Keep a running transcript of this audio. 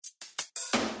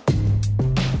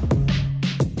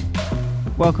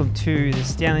Welcome to the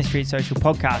Stanley Street Social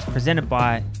Podcast presented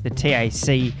by the TAC.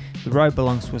 The road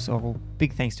belongs to us all.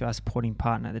 Big thanks to our supporting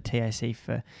partner, the TAC,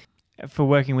 for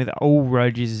working with all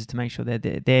road users to make sure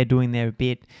that they're doing their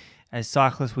bit. As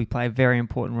cyclists, we play a very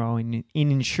important role in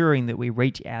ensuring that we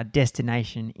reach our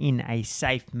destination in a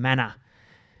safe manner.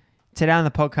 Today on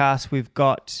the podcast, we've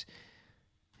got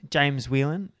James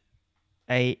Whelan,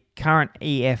 a current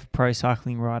EF pro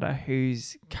cycling rider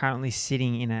who's currently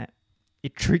sitting in a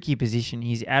tricky position.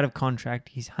 He's out of contract.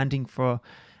 He's hunting for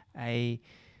a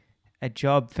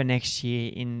job for next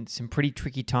year in some pretty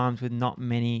tricky times with not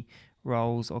many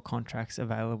roles or contracts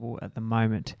available at the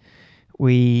moment.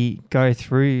 We go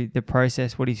through the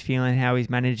process, what he's feeling, how he's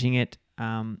managing it,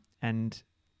 and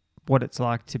what it's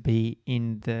like to be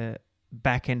in the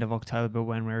back end of October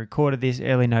when we recorded this,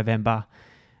 early November,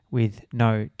 with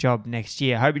no job next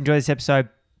year. I hope you enjoy this episode.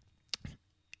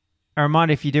 A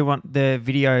reminder, if you do want the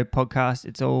video podcast,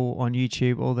 it's all on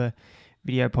YouTube. All the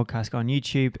video podcasts go on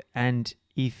YouTube. And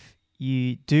if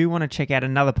you do want to check out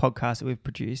another podcast that we've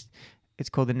produced, it's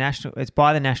by the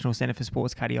National Centre for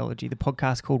Sports Cardiology. The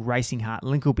podcast called Racing Heart.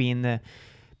 Link will be in the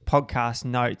podcast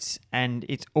notes, and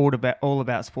it's all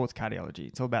about sports cardiology.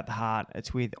 It's all about the heart.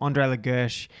 It's with Andre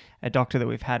Lagersh, a doctor that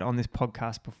we've had on this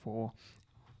podcast before.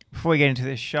 Before we get into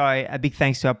the show, a big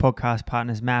thanks to our podcast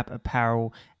partners, MAP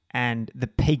Apparel and the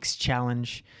Peaks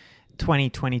Challenge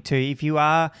 2022. If you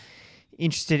are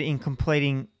interested in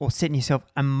completing or setting yourself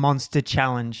a monster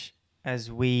challenge as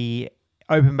we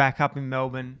open back up in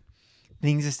Melbourne,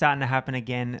 things are starting to happen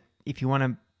again. If you want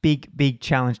a big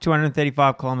challenge,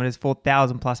 235 kilometres,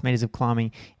 4,000 plus metres of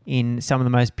climbing in some of the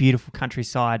most beautiful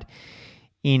countryside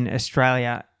in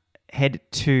Australia, head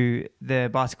to the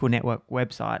Bicycle Network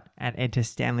website and enter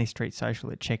Stanley Street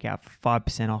Social at checkout for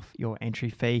 5% off your entry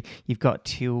fee. You've got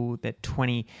till the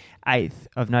 28th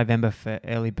of November for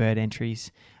early bird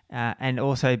entries. And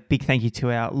also big thank you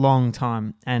to our long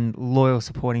time and loyal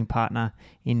supporting partner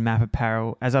in MAP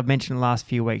Apparel. As I've mentioned the last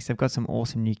few weeks, they've got some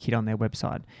awesome new kit on their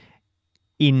website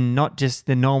in not just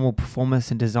the normal performance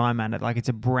and design manner, like it's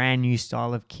a brand new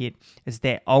style of kit. It's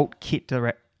their alt kit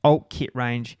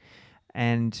range,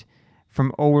 and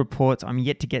from all reports, I'm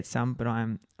yet to get some, but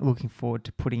I'm looking forward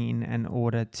to putting in an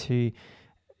order to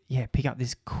pick up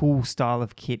this cool style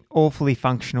of kit, all fully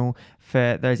functional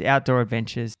for those outdoor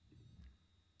adventures.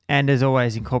 And as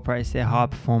always, incorporates their high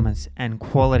performance and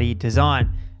quality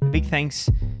design. A big thanks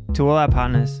to all our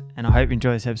partners, and I hope you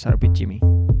enjoy this episode with Jimmy.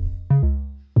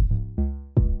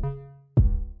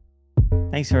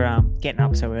 Thanks for getting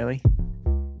up so early.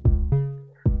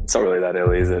 It's not really that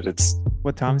early, is it?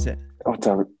 What time is it? What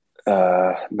time?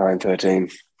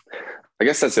 9:13. I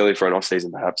guess that's early for an off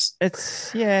season, perhaps.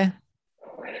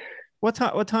 What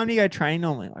time do you go training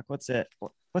normally? Like, what's a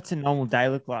normal day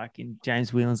look like in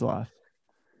James Whelan's life?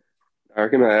 I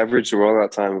reckon I averaged around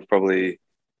that time of probably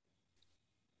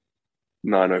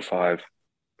 9:05.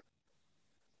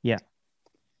 Yeah,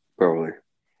 probably.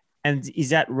 And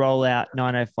is that roll out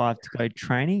 9:05 to go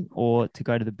training or to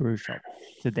go to the brew shop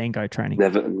to then go training?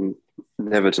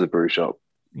 Never to the brew shop.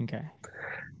 Okay.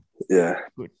 Yeah.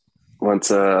 Good.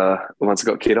 Once I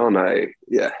got kid on, I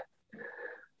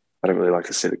don't really like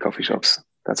to sit at coffee shops.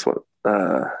 That's what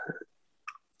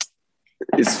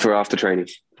it's for after training,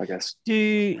 I guess. Do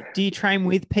you train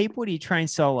with people or do you train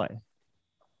solo?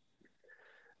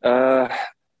 I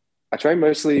train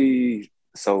mostly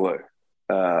solo.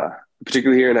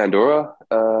 Particularly here in Andorra,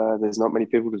 there's not many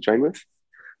people to train with,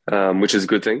 which is a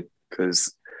good thing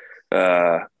because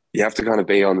you have to kind of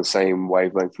be on the same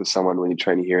wavelength with someone when you're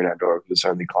training here in Andorra because it's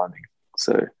only climbing.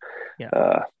 So, yeah.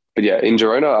 But yeah, in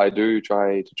Girona, I do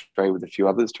try to train with a few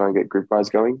others, try and get group rides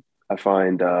going. I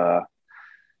find,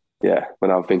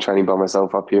 when I've been training by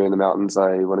myself up here in the mountains,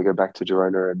 I want to go back to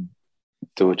Girona and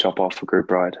do a chop off for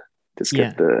group ride. Just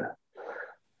get the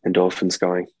endorphins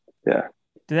going. Yeah.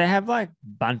 Do they have like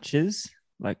bunches,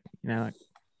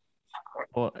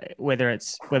 or whether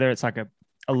it's like a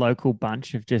local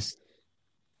bunch of just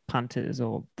punters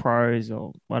or pros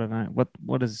or I don't know,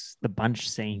 what is the bunch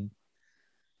scene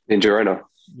in Girona?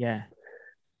 Yeah.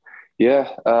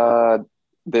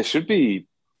 There should be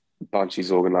bunchies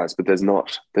organized, but there's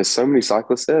not. There's so many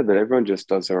cyclists there that everyone just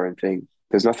does their own thing.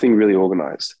 There's nothing really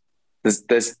organized. There's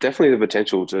definitely the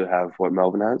potential to have what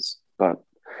Melbourne has, but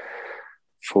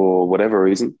for whatever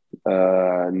reason,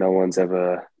 no one's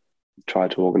ever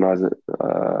tried to organize it.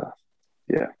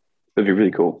 It'd be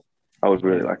really cool. I would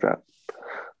really like that.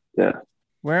 Yeah.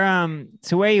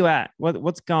 So where are you at?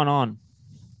 What's going on?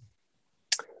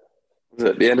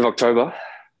 At the end of October,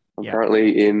 I'm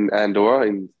currently in Andorra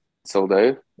in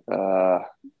Soldo,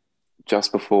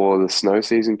 just before the snow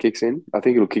season kicks in. I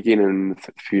think it'll kick in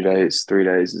a few days. 3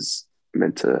 days is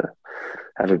meant to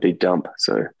have a big dump.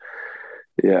 So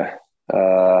yeah,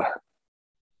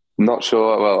 not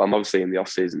sure. Well, I'm obviously in the off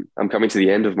season. I'm coming to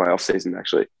the end of my off season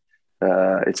actually.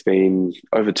 It's been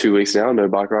over 2 weeks now, no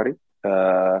bike riding.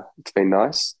 It's been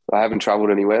nice. I haven't traveled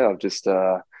anywhere. I've just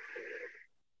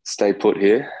stayed put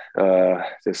here,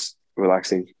 just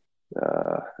relaxing,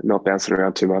 not bouncing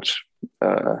around too much.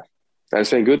 And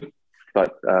it's been good.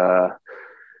 But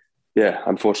yeah,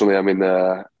 unfortunately, I'm in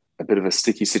a bit of a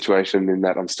sticky situation in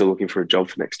that I'm still looking for a job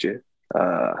for next year.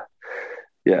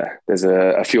 Yeah, there's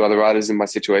a few other riders in my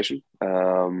situation.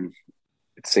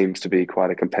 It seems to be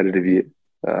quite a competitive year.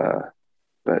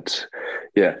 But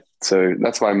yeah, so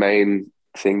that's my main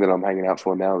thing that I'm hanging out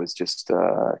for now is just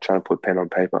trying to put pen on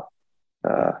paper,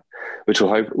 which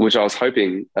I was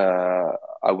hoping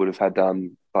I would have had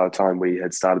done by the time we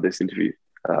had started this interview.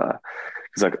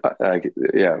 Because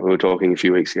yeah, we were talking a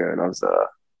few weeks ago, and I was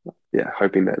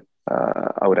hoping that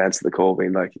I would answer the call,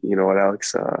 being like, you know what,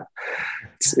 Alex,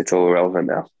 it's all irrelevant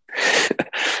now.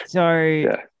 So,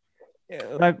 yeah.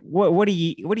 Like, what are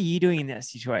you doing in that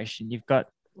situation? You've got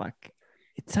like,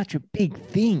 it's such a big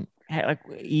thing. Like,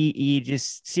 you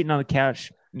just sitting on the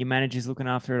couch. Your manager's looking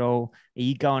after it all. Are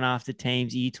you going after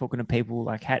teams? Are you talking to people?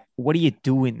 Like, what do you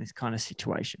do in this kind of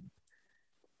situation?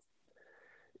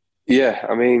 Yeah,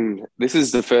 I mean, this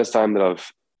is the first time that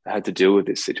I've had to deal with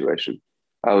this situation.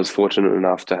 I was fortunate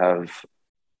enough to have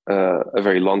a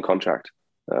very long contract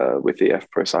with the F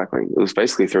Pro Cycling. It was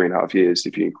basically 3.5 years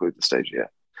if you include the stage year.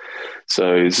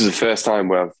 So this is the first time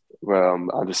where I'm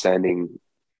understanding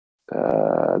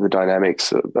the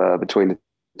dynamics of, between the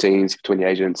teams, between the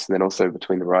agents, and then also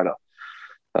between the rider.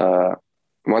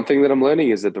 One thing that I'm learning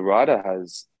is that the rider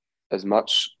has as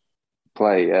much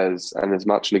play and as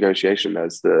much negotiation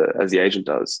as the agent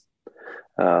does.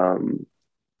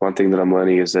 One thing that I'm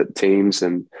learning is that teams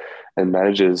and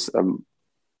managers are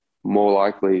more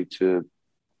likely to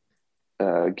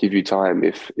give you time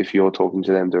if you're talking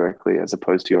to them directly as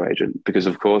opposed to your agent, because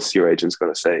of course your agent's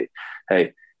going to say,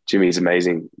 hey, Jimmy's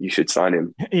amazing, you should sign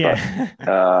him. Yeah.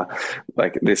 But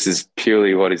like, this is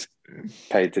purely what he's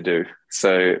paid to do.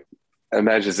 So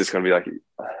imagine it's going to be like,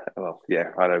 well,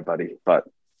 yeah, I know, buddy, but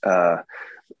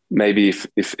maybe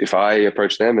if I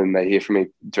approach them and they hear from me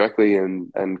directly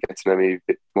and get to know me a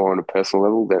bit more on a personal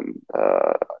level, then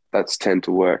that's tend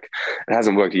to work. It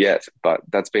hasn't worked yet, but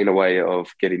that's been a way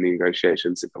of getting the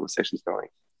negotiations and conversations going.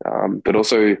 But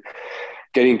also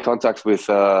getting in contact with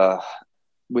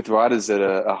riders that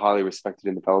are highly respected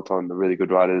in the peloton, the really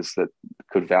good riders that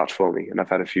could vouch for me. And I've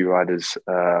had a few riders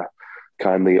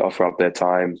kindly offer up their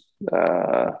time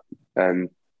and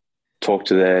talk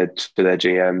to their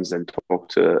GMs and talk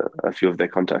to a few of their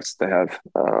contacts that they have.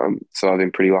 So I've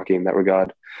been pretty lucky in that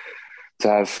regard to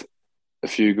have a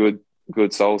few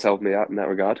good souls help me out in that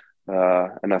regard.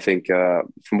 And I think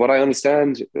from what I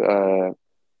understand, for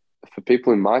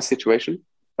people in my situation,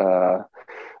 where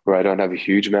I don't have a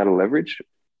huge amount of leverage,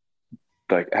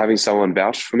 like having someone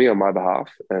vouch for me on my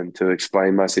behalf and to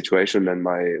explain my situation and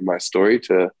my story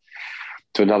to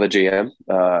another GM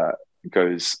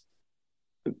goes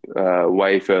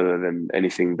way further than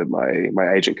anything that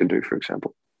my agent can do, for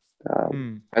example.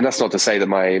 And that's not to say that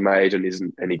my agent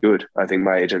isn't any good. I think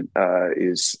my agent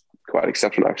is quite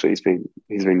exceptional. Actually,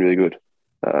 he's been really good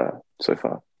so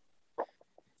far.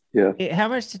 Yeah. How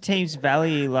much do teams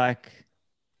value like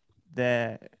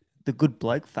the good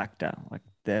bloke factor? Like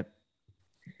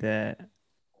the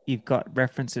you've got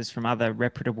references from other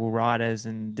reputable riders,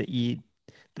 and that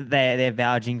they're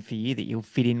vouching for you that you'll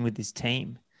fit in with this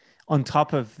team, on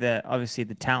top of obviously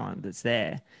the talent that's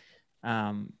there.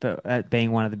 But that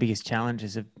being one of the biggest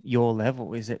challenges of your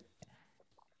level is that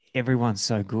everyone's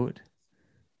so good.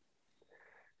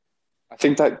 I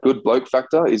think that good bloke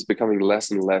factor is becoming less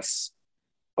and less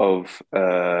of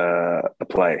a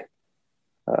play,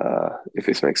 if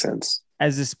this makes sense.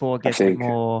 As the sport gets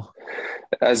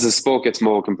as the sport gets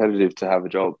more competitive to have a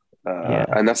job,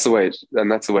 and that's the way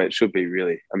it should be,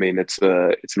 really. I mean, it's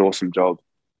an awesome job.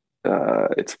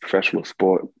 It's a professional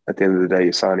sport. At the end of the day,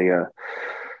 you're signing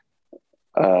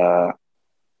a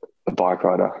bike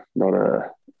rider, not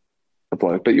a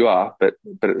bloke, but you are. But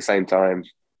at the same time,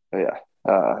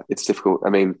 it's difficult. I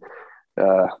mean,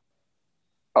 I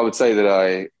would say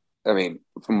that I mean,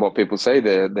 from what people say,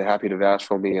 they're happy to vouch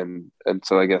for me, and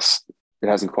so I guess it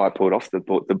hasn't quite pulled off the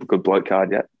good bloke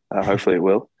card yet. Hopefully, it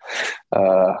will.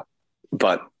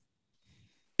 But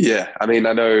yeah, I mean,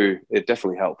 I know it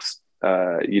definitely helps.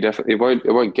 It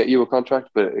won't get you a contract,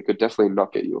 but it could definitely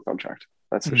not get you a contract.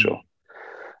 That's for sure.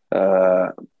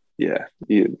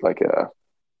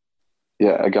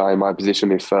 a guy in my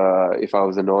position if I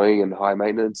was annoying and high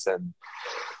maintenance and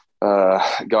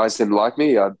guys didn't like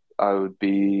me, I would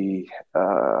be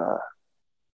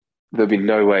there'd be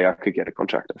no way I could get a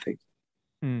contract, I think,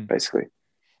 basically.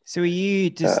 So are you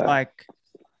just Uh, like,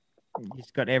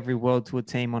 you've got every World Tour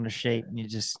team on a sheet and you're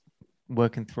just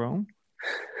working through them?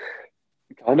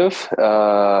 Kind of.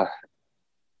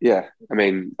 Yeah, I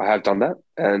mean, I have done that.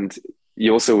 And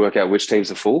you also work out which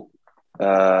teams are full.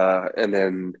 And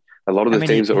then a lot of the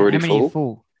teams are How already many are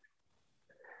full.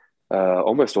 full?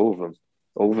 Almost all of them.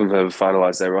 All of them have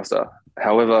finalized their roster.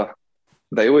 However,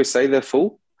 they always say they're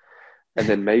full. And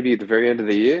then maybe at the very end of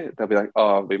the year, they'll be like,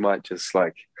 oh, we might just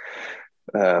like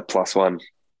plus one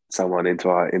someone into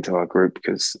our group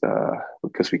because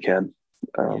we can.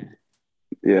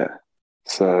 Yeah.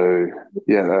 So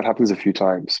yeah, that happens a few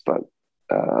times, but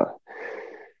uh,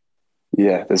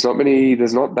 yeah, there's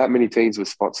not that many teams with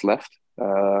spots left.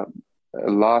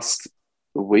 Last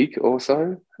week or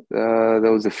so,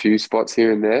 there was a few spots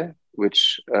here and there,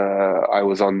 which I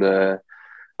was in the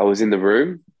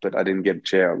room, but I didn't get a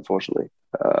chair, unfortunately.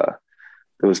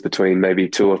 It was between maybe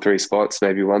two or three spots,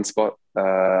 maybe one spot,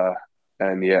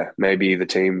 and yeah, maybe the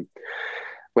team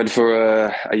went for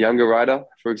a younger rider,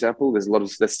 for example.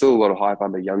 There's still a lot of hype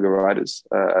under younger riders,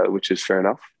 which is fair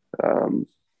enough. Um,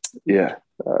 yeah,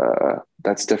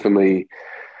 that's definitely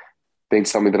been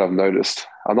something that I've noticed.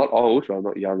 I'm not old, but I'm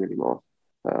not young anymore.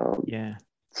 Yeah.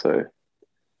 So,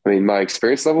 I mean, my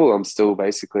experience level, I'm still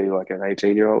basically like an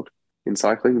 18-year-old in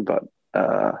cycling, but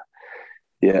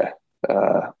yeah,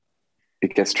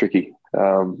 it gets tricky.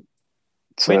 When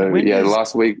Yeah, does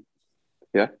last week,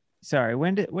 yeah. Sorry,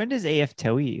 when does EF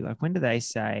tell you? Like, when do they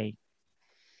say,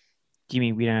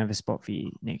 Jimmy, we don't have a spot for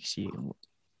you next year?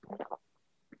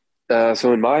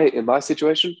 So in my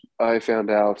situation, I found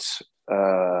out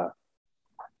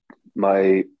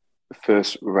my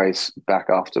first race back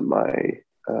after my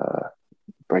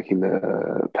breaking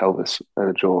the pelvis and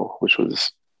the jaw, which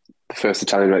was the first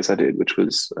Italian race I did, which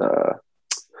was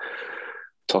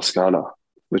Toscana,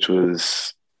 which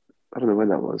was, I don't know when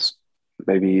that was,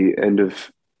 maybe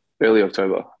early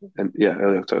October, and yeah,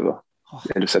 early October, Oh,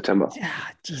 end of September.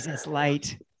 Jesus,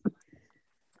 late.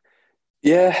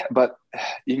 Yeah, but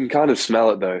you can kind of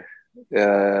smell it though.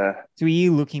 So were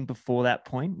you looking before that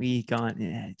point? Were you going,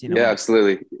 yeah, do you know Yeah, what?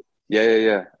 absolutely.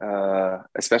 Yeah.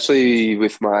 Especially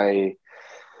with my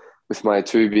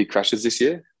two big crashes this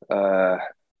year.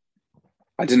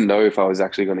 I didn't know if I was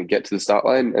actually going to get to the start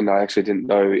line, and I actually didn't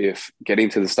know if getting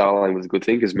to the start line was a good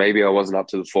thing because maybe I wasn't up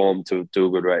to the form to do a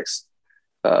good race.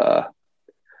 Uh,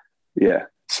 yeah,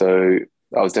 so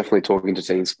I was definitely talking to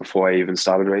teams before I even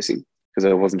started racing because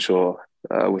I wasn't sure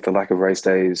with the lack of race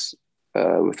days,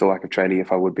 with the lack of training,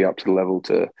 if I would be up to the level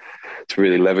to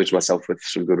really leverage myself with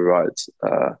some good rides.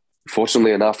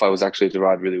 Fortunately enough, I was actually to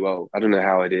ride really well. I don't know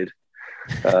how I did.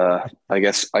 I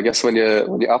guess when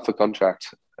you're up for contract,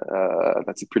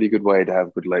 that's a pretty good way to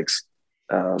have good legs.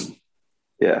 Um,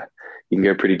 yeah, you can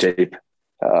go pretty deep.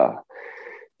 Uh,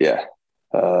 yeah,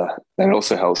 and it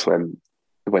also helps when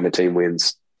the team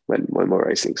wins when we're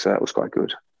racing. So that was quite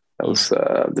good. That was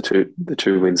the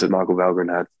two wins that Michael Valgren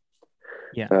had.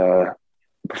 Yeah.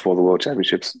 Before the World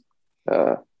Championships.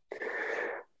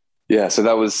 Yeah, so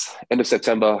that was end of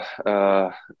September.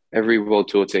 Every World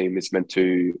Tour team is meant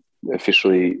to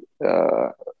officially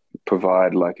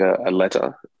provide like a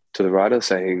letter to the rider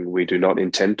saying we do not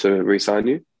intend to re-sign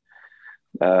you,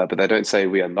 but they don't say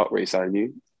we are not re-signing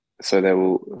you. So they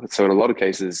will. So in a lot of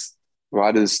cases,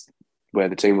 riders where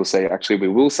the team will say actually we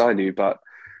will sign you, but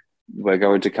we're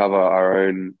going to cover our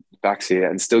own backs here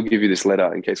and still give you this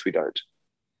letter in case we don't.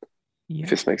 Yeah. If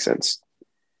this makes sense.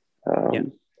 Yeah.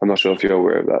 I'm not sure if you're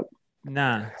aware of that.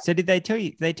 Nah. So did they tell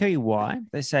you? They tell you why?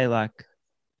 They say like,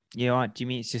 yeah, all right,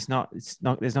 Jimmy, it's not. There's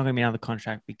not going to be another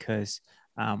contract because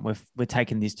we're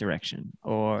taking this direction.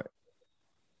 Or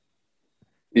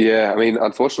Yeah, I mean,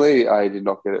 unfortunately, I did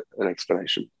not get an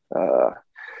explanation,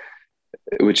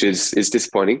 which is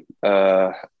disappointing.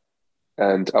 And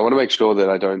I want to make sure that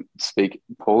I don't speak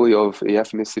poorly of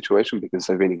EF in this situation because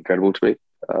they've been incredible to me.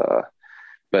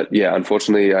 But yeah,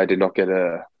 unfortunately, I did not get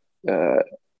a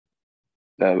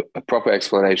proper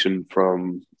explanation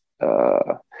from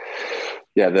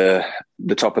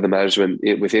the top of the management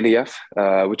within EF,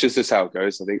 which is just how it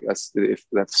goes. I think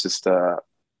that's just how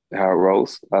it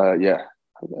rolls. Yeah,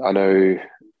 I know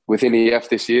within EF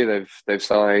this year they've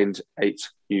signed 8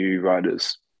 new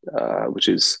riders, which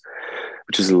is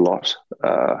a lot.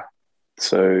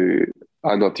 So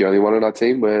I'm not the only one on our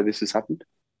team where this has happened.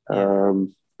 yeah.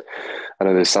 I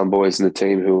know there's some boys in the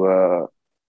team who are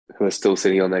still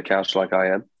sitting on their couch like I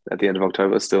am at the end of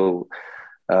October, still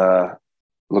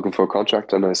looking for a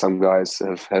contract. I know some guys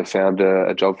have found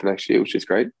a job for next year, which is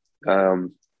great.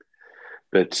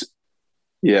 But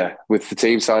yeah, with the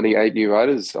team signing 8 new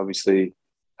riders, obviously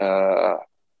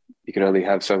you can only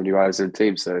have so many riders in a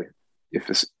team. So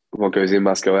if what goes in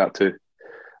must go out too.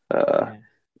 Yeah.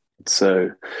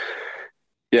 So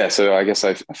yeah, so I guess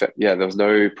there was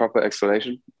no proper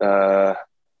explanation.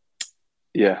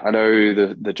 Yeah, I know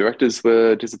the directors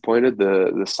were disappointed.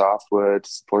 The staff were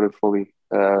disappointed for me,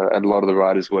 and a lot of the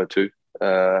riders were too.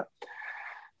 I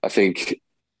think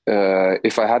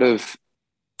if I had have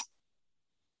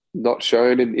not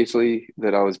shown in Italy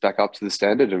that I was back up to the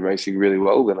standard and racing really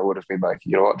well, then I would have been like,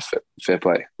 you know what, fair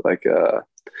play. Like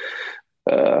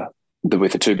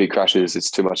with the 2 big crashes,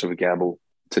 it's too much of a gamble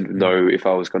to know if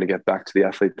I was going to get back to the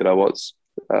athlete that I was.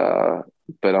 But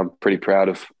I'm pretty proud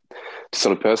of,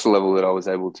 sort of personal level, that I was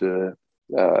able to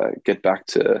get back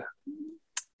to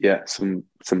some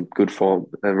good form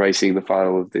and racing the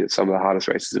final of some of the hardest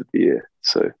races of the year.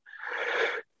 So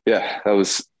yeah, that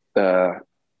was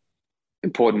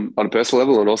important on a personal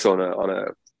level and also on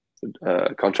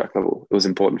a contract level. It was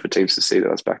important for teams to see that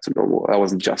I was back to normal. I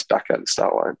wasn't just back at the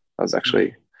start line. I was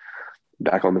actually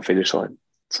back on the finish line.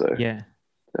 So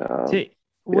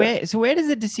where does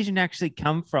the decision actually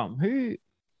come from? Who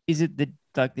is it?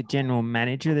 The general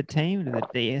manager of the team? Do the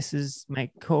DSs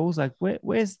make calls? Like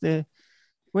where's the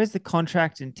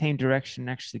contract and team direction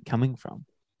actually coming from?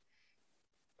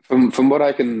 From what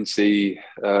I can see,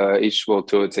 each World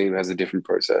Tour team has a different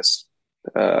process.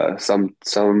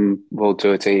 Some World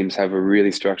Tour teams have a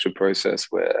really structured process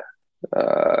where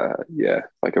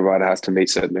like a rider has to meet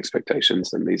certain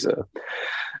expectations, and these are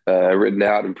written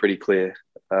out and pretty clear.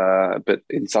 But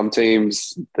in some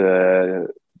teams, the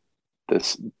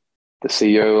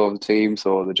CEO of the teams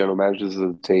or the general managers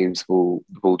of the teams will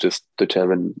just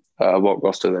determine what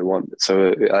roster they want. So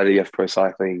at EF Pro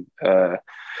Cycling,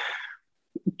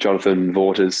 Jonathan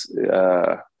Vaughters,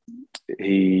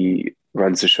 he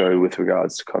runs the show with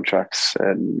regards to contracts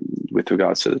and with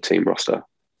regards to the team roster.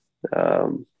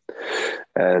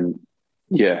 And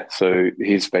yeah, so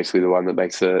he's basically the one that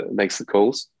makes the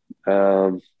calls.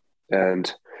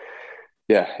 And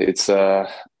yeah, it's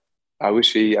I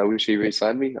wish he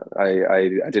re-signed me. I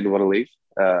didn't want to leave.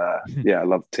 I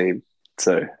love the team.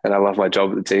 So, and I love my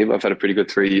job at the team. I've had a pretty good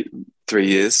three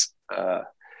years.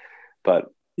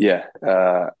 But yeah,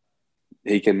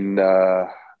 he can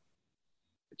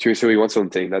choose who he wants on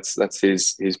the team. That's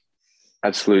his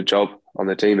absolute job on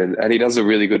the team, and he does a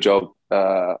really good job.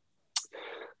 The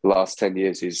last 10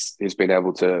 years, he's been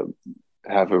able to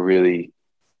have a really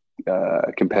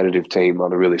competitive team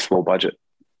on a really small budget.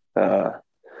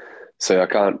 So I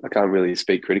can't really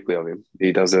speak critically of him.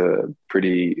 He does a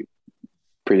pretty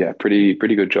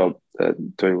good job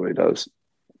at doing what he does.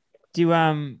 Did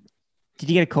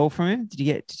you get a call from him? Did you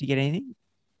get anything?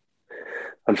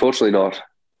 Unfortunately not.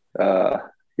 I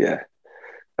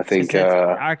think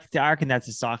I reckon that's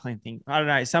a cycling thing. I don't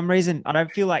know. Some reason I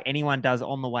don't feel like anyone does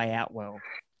on the way out well.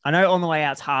 I know on the way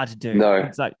out's hard to do. No.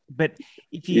 It's like, but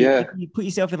if you put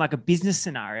yourself in like a business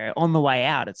scenario on the way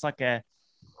out, it's like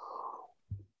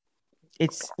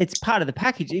it's part of the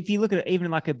package. If you look at it,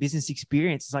 even like a business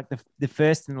experience, it's like the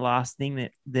first and the last thing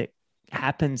that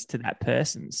happens to that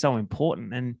person is so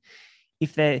important. And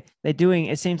if they're doing,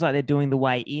 it seems like they're doing the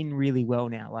way in really well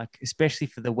now, like especially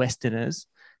for the Westerners,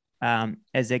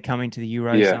 as they're coming to the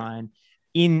Eurozone.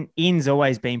 In's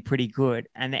always been pretty good,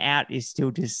 and the out is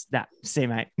still just that. See,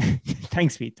 mate,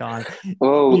 thanks for your time.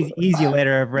 Well, here's your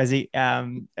letter of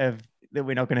of that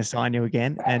we're not going to sign you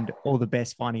again, and all the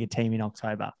best finding a team in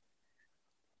October.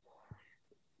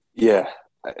 Yeah,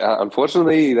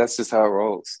 unfortunately, that's just how it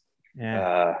rolls.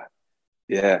 Yeah,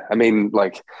 I mean,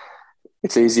 like,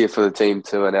 it's easier for the team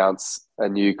to announce a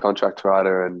new contract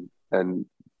rider and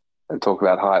talk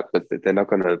about hype, but they're not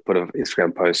going to put an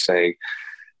Instagram post saying,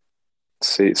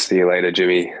 see you later,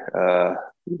 Jimmy.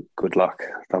 Good luck.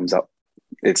 Thumbs up.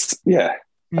 It's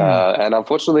and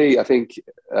unfortunately, I think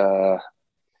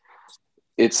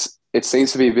it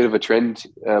seems to be a bit of a trend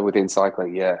within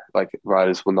cycling. Yeah, like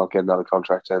riders will not get another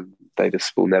contract, and they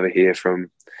just will never hear from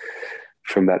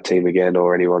that team again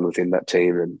or anyone within that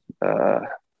team. And I'm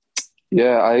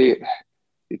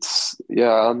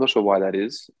not sure why that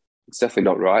is. It's definitely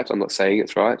not right. I'm not saying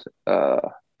it's right.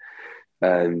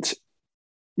 And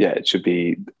yeah, it should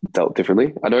be dealt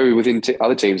differently. I know within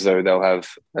other teams, though, they'll have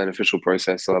an official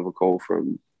process. They'll have a call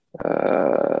from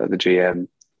the GM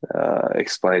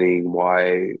explaining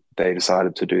why they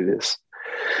decided to do this.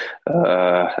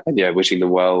 And yeah, wishing them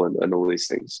well and all these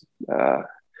things.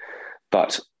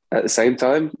 But at the same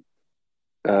time,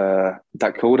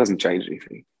 that call doesn't change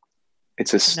anything.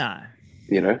 It's just,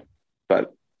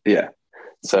 but yeah.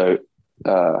 So,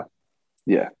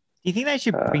 yeah. Do you think they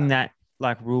should Uh, bring that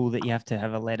like rule that you have to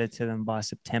have a letter to them by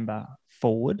September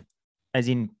forward, as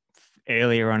in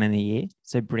earlier on in the year?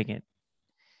 So bring it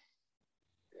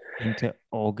into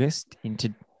August,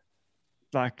 into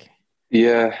like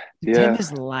yeah, yeah.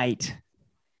 September's late,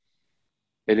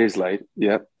 It is late.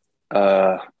 Yeah.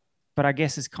 Uh, but I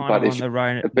guess it's kind but of on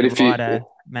if, the but if you, writer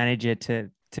manager to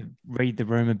read the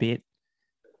room a bit.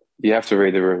 you have to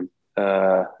read the room.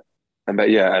 And but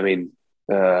yeah, I mean,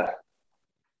 uh,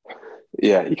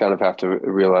 yeah, you kind of have to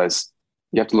realize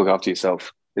you have to look after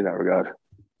yourself in that regard.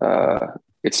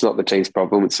 It's not the team's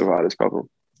problem; it's the rider's problem.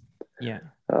 Yeah.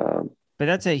 Um, But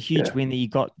that's a huge yeah, win that you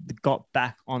got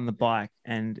back on the bike,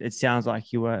 and it sounds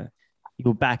like you were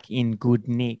back in good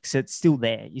nick. So it's still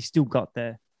there. You still got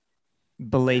the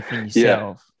belief in yeah,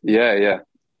 yourself. yeah.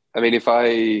 I mean, if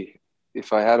I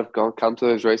had have come to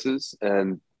those races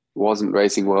and wasn't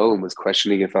racing well and was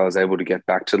questioning if I was able to get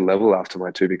back to the level after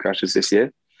my two big crashes this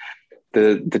year,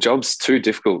 the job's too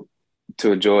difficult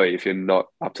to enjoy if you're not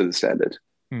up to the standard.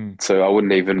 Hmm. So I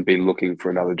wouldn't even be looking for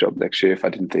another job next year if I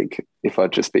didn't think if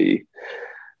I'd just be,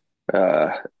 uh,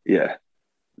 yeah,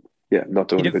 not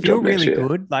doing Did a it good feel job next really year.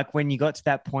 good? Like when you got to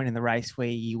that point in the race where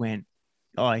you went,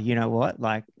 "Oh, you know what?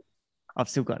 Like I've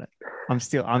still got it. I'm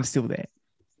still there."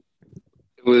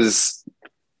 It was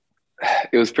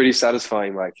it was pretty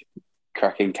satisfying, like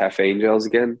cracking caffeine gels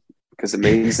again, because it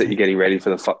means that you're getting ready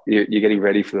for you're getting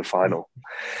ready for the final.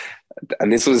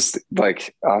 And this was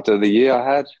like after the year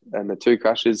I had and the two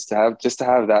crashes to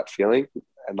have that feeling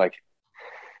and like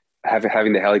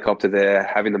having the helicopter there,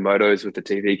 having the motos with the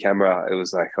TV camera, it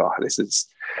was like, oh, this is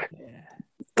Yeah.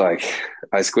 like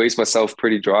I squeezed myself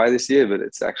pretty dry this year, but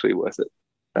it's actually worth it.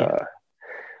 Yeah.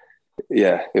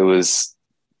 Yeah, it was.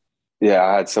 Yeah,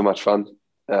 I had so much fun.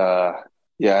 Uh,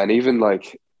 yeah, and even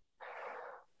like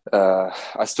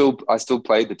I still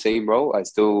played the team role. I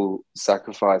still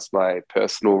sacrificed my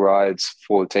personal rides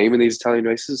for the team in these Italian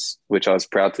races, which I was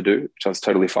proud to do, which I was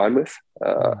totally fine with.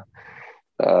 Hmm.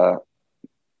 Uh,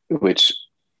 which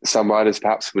some riders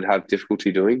perhaps would have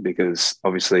difficulty doing because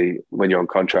obviously when you're on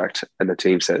contract and the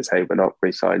team says, "Hey, we're not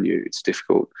re-signing you," it's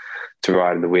difficult to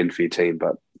ride in the wind for your team.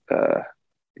 But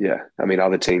yeah, I mean,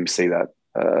 other teams see that.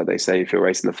 They say if you're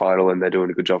racing the final and they're doing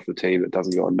a good job for the team, it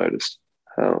doesn't go unnoticed.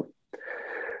 Um,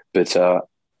 but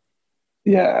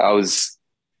yeah, I was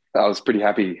pretty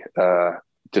happy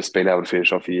just being able to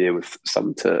finish off a year with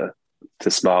something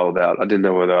to smile about. I didn't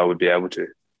know whether I would be able to.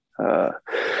 Uh,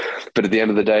 but at the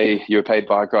end of the day, you're a paid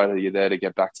bike rider. You're there to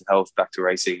get back to health, back to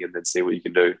racing, and then see what you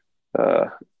can do. Uh,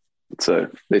 so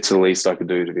it's the least I could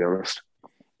do, to be honest.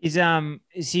 So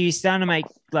you're starting to make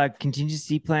like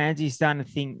contingency plans? You're starting to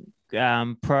think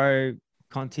pro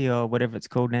Conti or whatever it's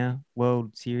called now,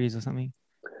 World Series or something.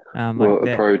 Like Well, a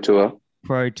that pro tour,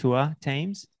 pro tour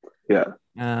teams. yeah,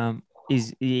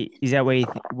 Is that where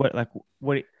what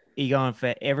are you going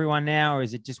for everyone now, or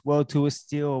is it just world tour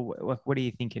still? What are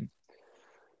you thinking?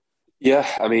 yeah.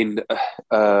 I mean,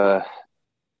 I've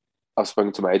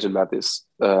spoken to my agent about this.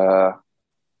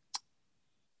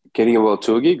 Getting a world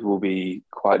tour gig will be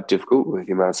quite difficult with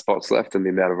the amount of spots left and the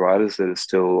amount of riders that are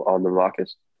still on the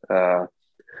market. Uh,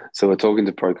 so we're talking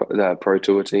to pro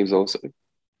tour teams also.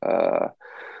 Uh,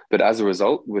 but as a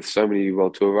result, with so many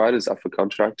world tour riders up for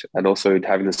contract and also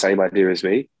having the same idea as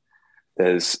me,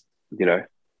 there's you know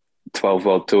 12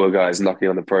 world tour guys knocking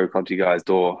on the pro Conti guy's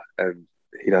door, and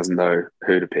he doesn't know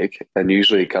who to pick. And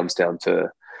usually it comes down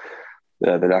to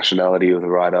the nationality of the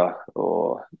rider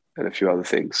or and a few other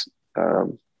things.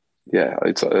 Yeah,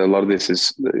 it's a lot of this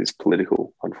is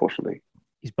political, unfortunately.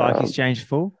 Is Bike Um, Exchange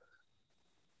full?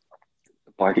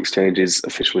 Bike exchange is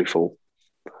officially full,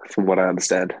 from what I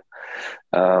understand.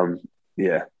 Um,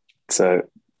 yeah, so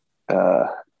uh,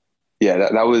 yeah,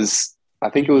 that was. I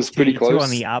think it was pretty You're too on close.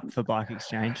 the up for Bike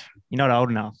Exchange. You're not old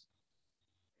enough.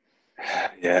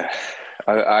 Yeah,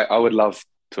 I would love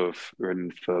to have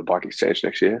ridden for bike exchange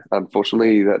next year.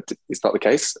 Unfortunately, that is not the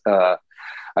case. I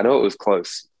know it was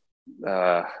close,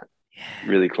 uh,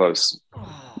 really close.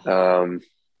 Oh, Um,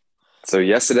 so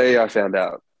yesterday I found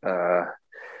out.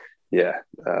 Yeah,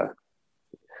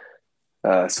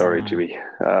 sorry, no. Jimmy.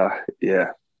 Yeah,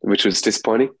 which was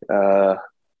disappointing.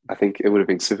 I think it would have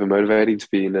been super motivating to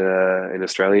be in an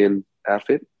Australian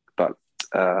outfit, but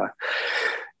uh,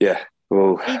 yeah,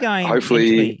 well, How are you going hopefully,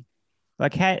 mentally?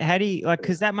 Like how do you like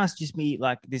because that must just be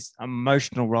like this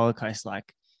emotional roller coaster.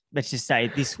 Like let's just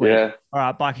say this week, yeah, all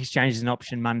right, Bike Exchange is an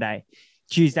option Monday.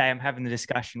 Tuesday, I'm having the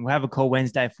discussion. We'll have a call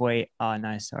Wednesday for you. Oh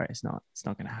no, sorry, it's not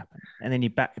going to happen. And then you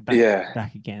yeah.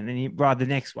 back again. And then you ride the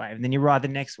next wave, and then you ride the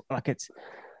next. Like it's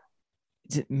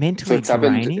So mentally it's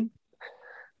happened. draining.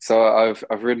 So I've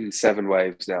ridden 7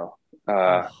 waves now,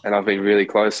 Oh, and I've been really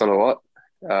close on a lot.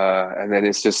 And then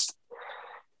it's just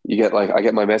you get like I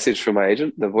get my message from my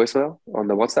agent, the voicemail on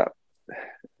the WhatsApp,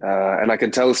 and I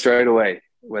can tell straight away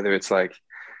whether it's like,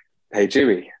 "Hey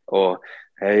Jimmy" or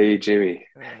 "Hey Jimmy,"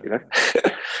 you know.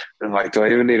 I'm like, do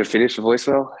I even need to finish the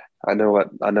voicemail? I know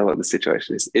what the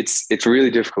situation is. It's really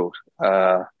difficult,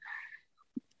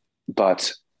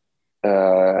 but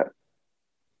uh,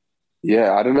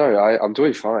 yeah, I don't know. I'm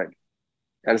doing fine,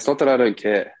 and it's not that I don't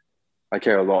care. I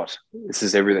care a lot. This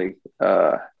is everything.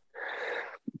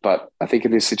 But I think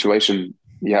in this situation,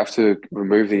 you have to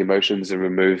remove the emotions and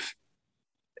remove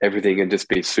everything and just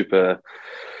be super.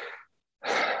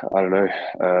 I don't know.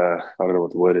 I don't know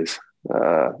what the word is.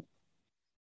 Uh,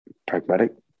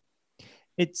 Pragmatic.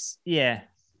 it's yeah,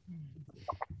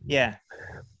 yeah.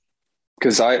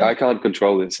 Because I can't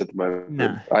control this at the No,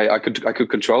 moment. I could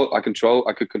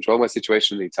control my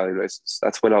situation in the Italian races.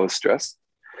 That's when I was stressed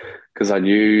because I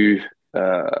knew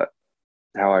uh,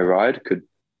 how I ride could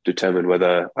determine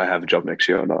whether I have a job next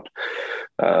year or not.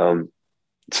 Um,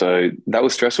 so that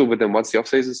was stressful. But then once the off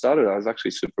season started, I was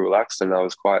actually super relaxed and I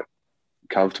was quite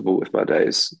comfortable with my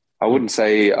days. I yeah, wouldn't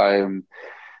say I'm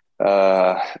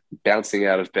uh, bouncing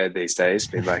out of bed these days,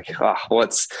 being like,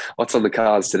 what's on the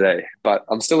cards today? But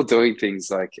I'm still doing things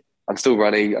like I'm still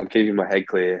running, I'm keeping my head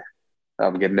clear,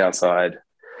 I'm getting outside.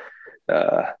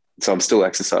 Uh, so I'm still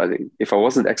exercising. If I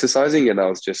wasn't exercising and I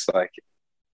was just like,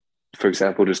 for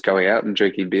example, just going out and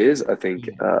drinking beers, I think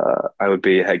yeah, I would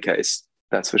be a head case.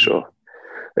 That's for yeah. sure.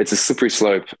 It's a slippery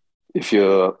slope if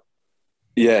you're,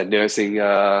 yeah, nursing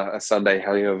a Sunday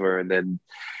hangover and then,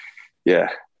 yeah,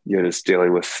 you're just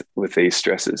dealing with these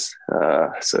stresses.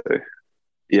 So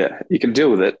yeah, you can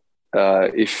deal with it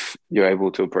if you're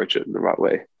able to approach it in the right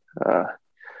way. Uh,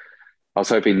 I was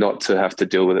hoping not to have to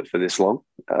deal with it for this long,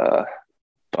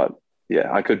 but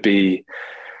yeah, I could be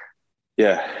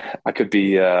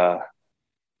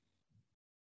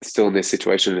still in this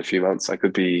situation in a few months. I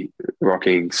could be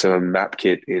rocking some map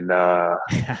kit at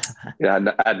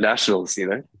nationals.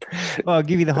 Well, I'll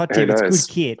give you the hot Who tip. It's good knows?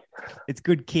 kit. It's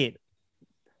good kit.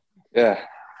 Yeah.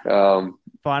 Um,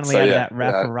 Finally, so out of yeah, that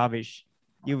raffle rubbish,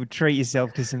 you will treat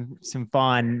yourself to some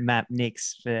fine map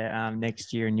nicks for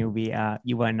next year, and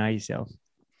you won't know yourself.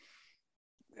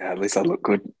 yeah. At least I look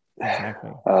good.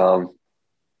 Exactly. Um,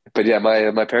 but yeah,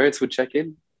 my parents would check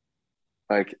in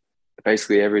like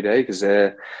basically every day because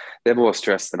they're more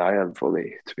stressed than I am for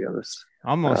me, to be honest.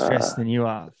 I'm more Uh, stressed than you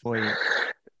are for you.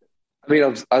 I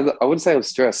mean, I wouldn't say I'm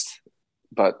stressed,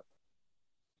 but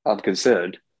I'm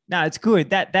concerned. No, it's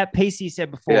good. That piece you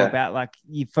said before Yeah, about like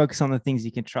you focus on the things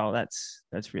you control. That's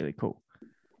really cool.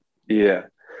 yeah.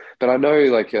 But I know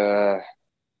like other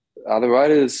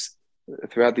writers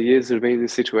throughout the years that have been in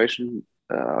this situation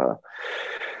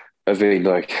have been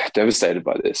like devastated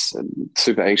by this and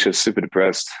super anxious, super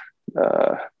depressed.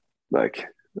 Uh, like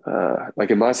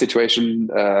like in my situation,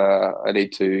 I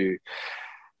need to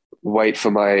wait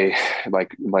for my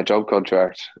job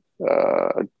contract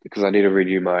because I need to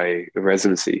renew my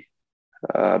residency,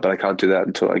 but I can't do that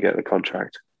until I get a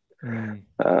contract, Mm,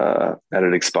 and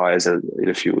it expires in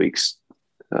a few weeks.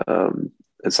 Um,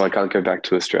 and so I can't go back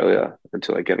to Australia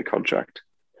until I get a contract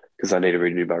because I need to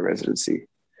renew my residency.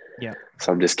 yeah.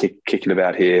 So I'm just kicking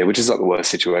about here, which is not the worst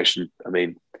situation. I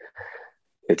mean,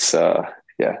 it's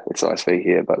yeah, it's nice being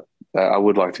here, but I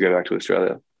would like to go back to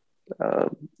Australia.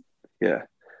 Um, yeah, Yeah.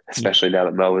 especially now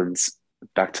that Melbourne's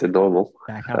back to normal.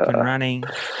 Back up and Uh, running.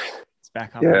 It's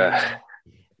back up and yeah, running.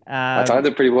 I timed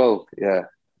it pretty well. Yeah,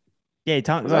 Yeah,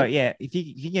 time. was Well, that? yeah. If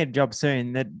you get a job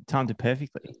soon, that timed it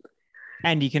perfectly,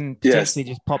 and you can Yes, potentially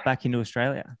just pop back into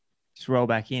Australia, just roll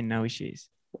back in, no issues.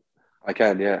 I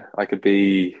can. Yeah, I could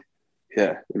be.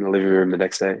 Yeah, in the living room the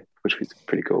next day, which was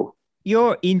pretty cool.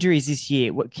 Your injuries this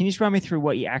year. What can you just run me through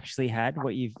what you actually had,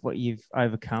 what you've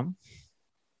overcome?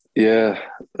 Yeah.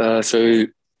 So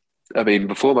I mean,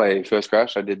 before my first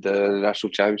crash, I did the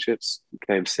national championships,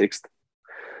 came sixth.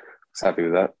 Was happy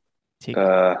with that. Tick.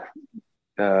 Uh,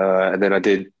 and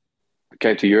then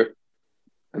came to Europe,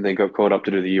 and then got called up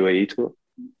to do the UAE tour.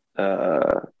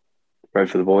 Uh, Rode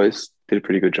for the boys, did a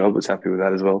pretty good job. Was happy with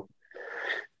that as well.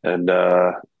 And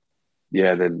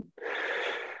yeah, then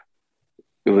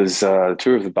it was a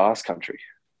tour of the Basque Country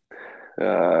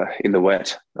in the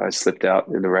wet. I slipped out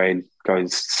in the rain, going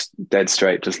dead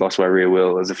straight. Just lost my rear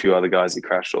wheel. There's a few other guys that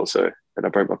crashed also, and I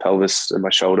broke my pelvis and my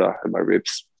shoulder and my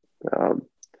ribs. Um,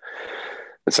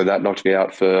 and so that knocked me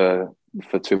out for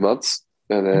 2 months.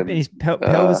 And And then his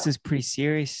pelvis is pretty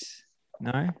serious.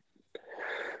 No.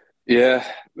 yeah,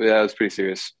 yeah, it was pretty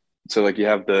serious. So like you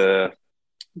have the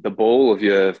ball of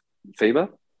your femur,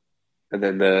 and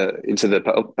then into the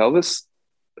pelvis.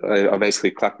 I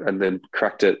basically clapped and then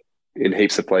cracked it in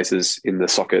heaps of places in the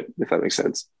socket, if that makes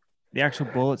sense. The actual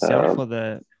ball itself or Um,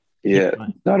 the hip yeah,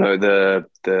 bone? no,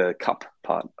 the cup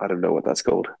part. I don't know what that's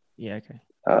called. Yeah, okay.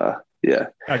 Yeah.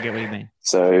 I get what you mean.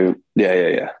 So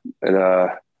yeah, and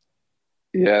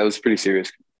yeah, it was a pretty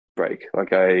serious break.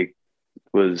 Like I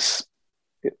was,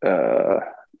 uh,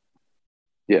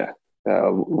 yeah,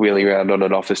 wheeling around on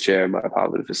an office chair in my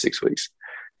apartment for 6 weeks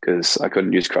because I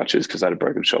couldn't use crutches because I had a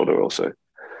broken shoulder also.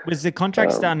 Was the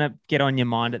contract starting to get on your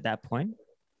mind at that point?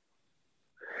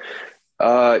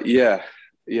 Yeah,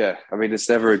 yeah. I mean, it's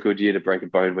never a good year to break a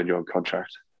bone when you're on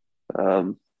contract.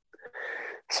 Um,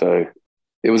 so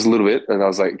it was a little bit, and I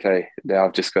was like, okay, now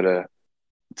I've just got to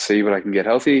see when I can get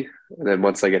healthy, and then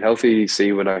once I get healthy,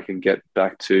 see when I can get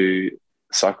back to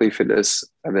cycling fitness,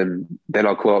 and then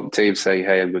I'll call up the team saying,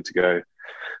 hey, I'm good to go.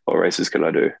 What races can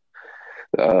I do?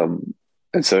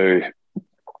 And so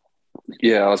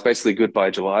yeah, I was basically good by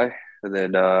July, and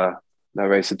then I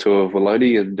raced a tour of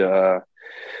Wallonie and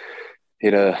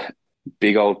hit a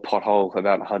big old pothole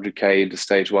about 100k into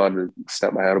stage one and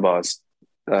snapped my handlebars.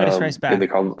 First race In back.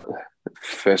 the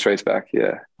first race back,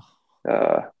 yeah.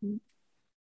 Uh,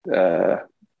 uh,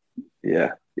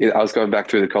 yeah. I was going back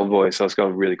through the convoy, so I was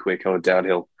going really quick on a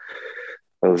downhill.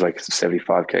 It was like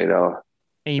 75k an hour.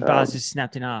 And your bars just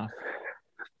snapped in half.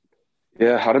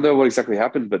 Yeah, I don't know what exactly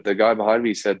happened, but the guy behind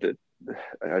me said that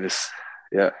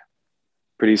yeah,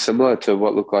 pretty similar to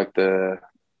what looked like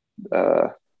uh,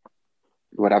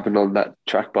 what happened on that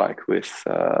track bike with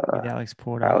Alex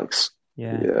Porter. Alex.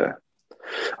 Yeah. Yeah.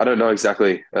 I don't know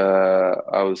exactly.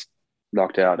 I was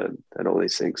knocked out and all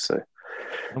these things. So,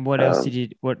 And what else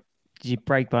did you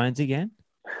break bones again?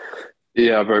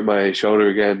 yeah, I broke my shoulder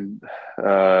again,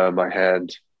 my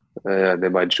hand, and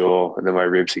then my jaw, and then my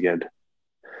ribs again.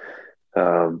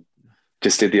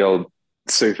 Just did the old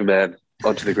Superman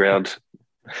onto the ground.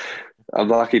 I'm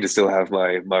lucky to still have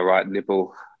my right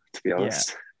nipple, to be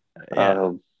honest.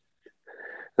 Yeah.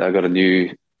 I got a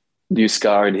new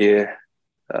scar in here.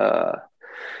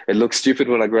 It looks stupid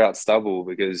when I grow out stubble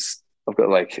because I've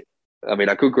got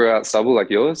I could grow out stubble like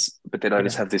yours, but then I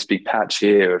just have this big patch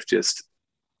here of just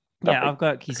nothing.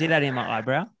 Yeah, can you see that in my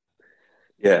eyebrow?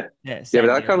 Yeah. Yeah, But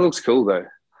that kind of looks cool though.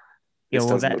 Yeah,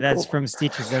 well, that's cool. From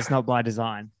stitches. That's not by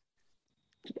design.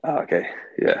 Oh, okay.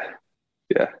 Yeah.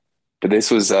 Yeah. But this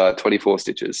was 24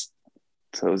 stitches.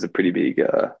 So it was a pretty big...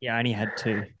 yeah, I only had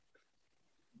 2.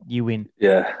 You win.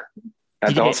 Yeah.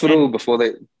 At the hospital before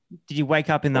they... Did you wake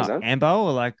up in the ambo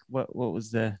or like what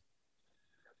was the...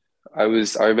 I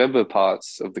remember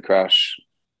parts of the crash.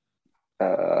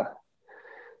 Yeah,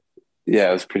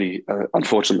 it was pretty...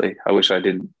 unfortunately, I wish I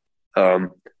didn't.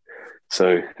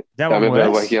 So I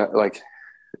remember waking up like...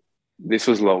 This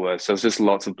was a lot worse. So it was just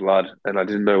lots of blood and I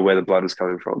didn't know where the blood was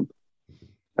coming from.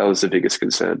 That was the biggest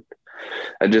concern.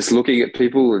 And just looking at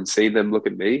people and seeing them look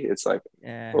at me, it's like,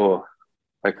 oh,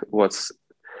 like what's...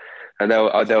 And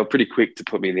they were pretty quick to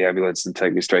put me in the ambulance and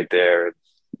take me straight there. And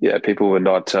yeah, people were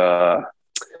not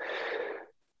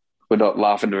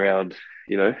laughing around.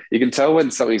 You know, you can tell when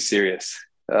something's serious.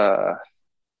 Yeah.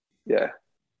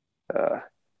 And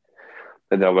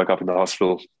then I woke up in the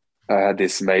hospital. I had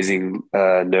this amazing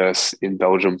nurse in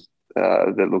Belgium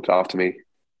that looked after me.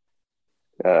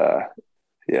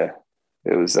 Yeah,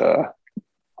 it was. I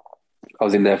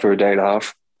was in there for a day and a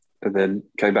half, and then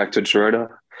came back to Girona.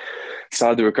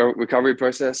 Started the recovery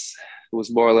process. It was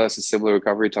more or less a similar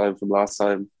recovery time from last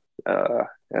time,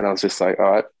 and I was just like, all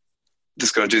right,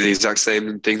 just got to do the exact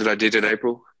same thing that I did in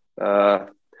April. The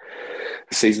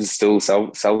season's still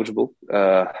salvageable,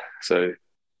 so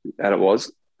and it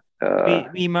was. Were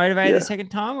you motivated the second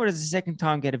time, or does the second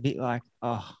time get a bit like,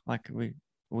 oh, like are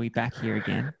we back here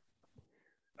again?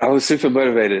 I was super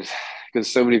motivated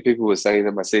because so many people were saying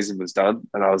that my season was done,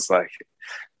 and I was like,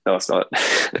 no, it's not.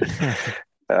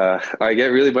 I get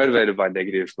really motivated by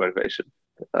negative motivation.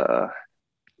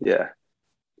 Yeah.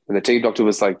 And the team doctor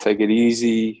was like, take it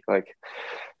easy. Like,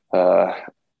 I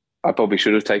probably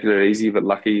should have taken it easy, but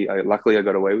luckily I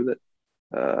got away with it.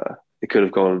 It could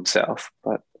have gone south,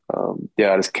 but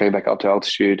yeah, I just came back up to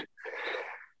altitude.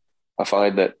 I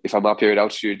find that if I'm up here at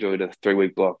altitude doing a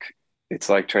 3-week block, it's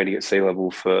like training at sea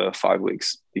level for 5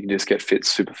 weeks. You can just get fit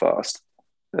super fast.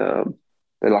 And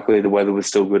luckily the weather was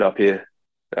still good up here.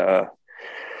 And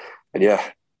yeah,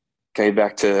 came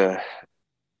back to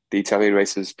the Italian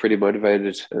races pretty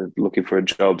motivated and looking for a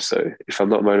job. So if I'm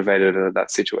not motivated in that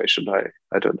situation,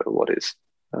 I don't know what is.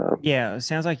 Yeah, it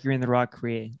sounds like you're in the right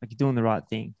career. Like you're doing the right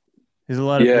thing. There's a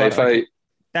lot of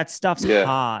that stuff's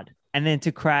hard. And then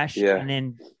to crash and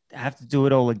then have to do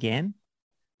it all again.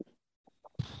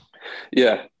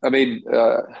 Yeah, I mean,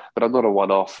 but I'm not a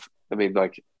one-off. I mean,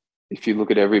 like, if you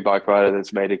look at every bike rider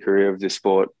that's made a career of this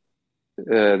sport,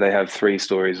 they have three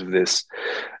stories of this,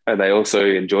 and they also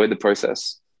enjoyed the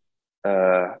process.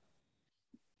 Uh,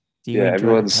 Do you yeah, enjoy the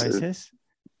everyone's process?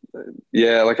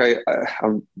 yeah, like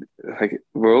I'm like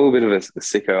we're all a bit of a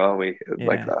sicko, aren't we?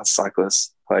 Like Yeah.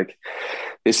 cyclists. Like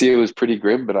this year was pretty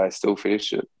grim, but I still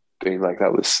finished it, being like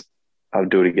that was I'll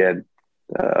do it again.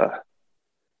 Uh,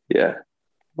 yeah,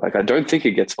 like I don't think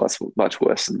it gets much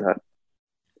worse than that.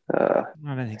 Uh,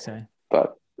 I don't think so.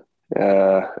 but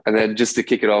and then just to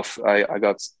kick it off, I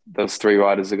got those three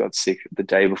riders that got sick the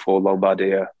day before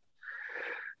Lombardia,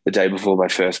 the day before my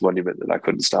first monument, and I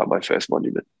couldn't start my first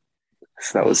monument.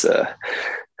 So that was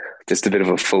just a bit of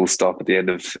a full stop at the end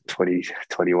of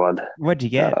 2021. What'd you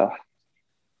get? Uh,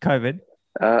 COVID?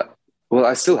 uh, well,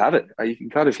 I still have it. You can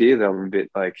kind of hear that I'm a bit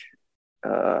like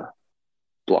uh,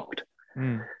 blocked.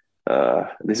 Mm.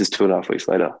 This is 2.5 weeks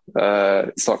later.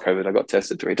 It's not COVID. I got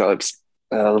tested 3 times.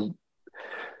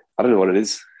 I don't know what it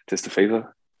is. Just a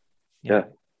fever. Yeah.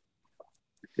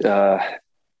 Uh,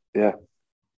 yeah.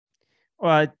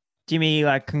 Well, Jimmy,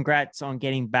 like, congrats on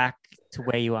getting back to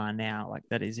where you are now. Like,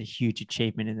 that is a huge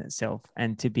achievement in itself.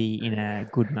 And to be in a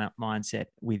good mindset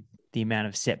with the amount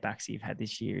of setbacks you've had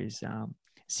this year is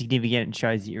significant and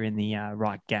shows that you're in the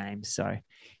right game. So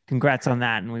congrats on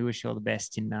that. And we wish you all the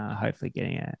best in hopefully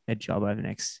getting a job over the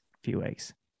next few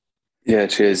weeks. Yeah,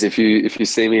 cheers. If you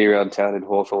see me around town in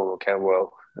Hawthorne or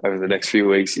Camberwell over the next few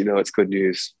weeks, you know it's good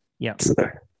news. Yep. So,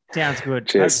 Sounds good.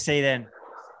 cheers. Hope to see you then.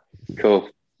 Cool.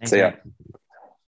 Thanks, See ya. mate.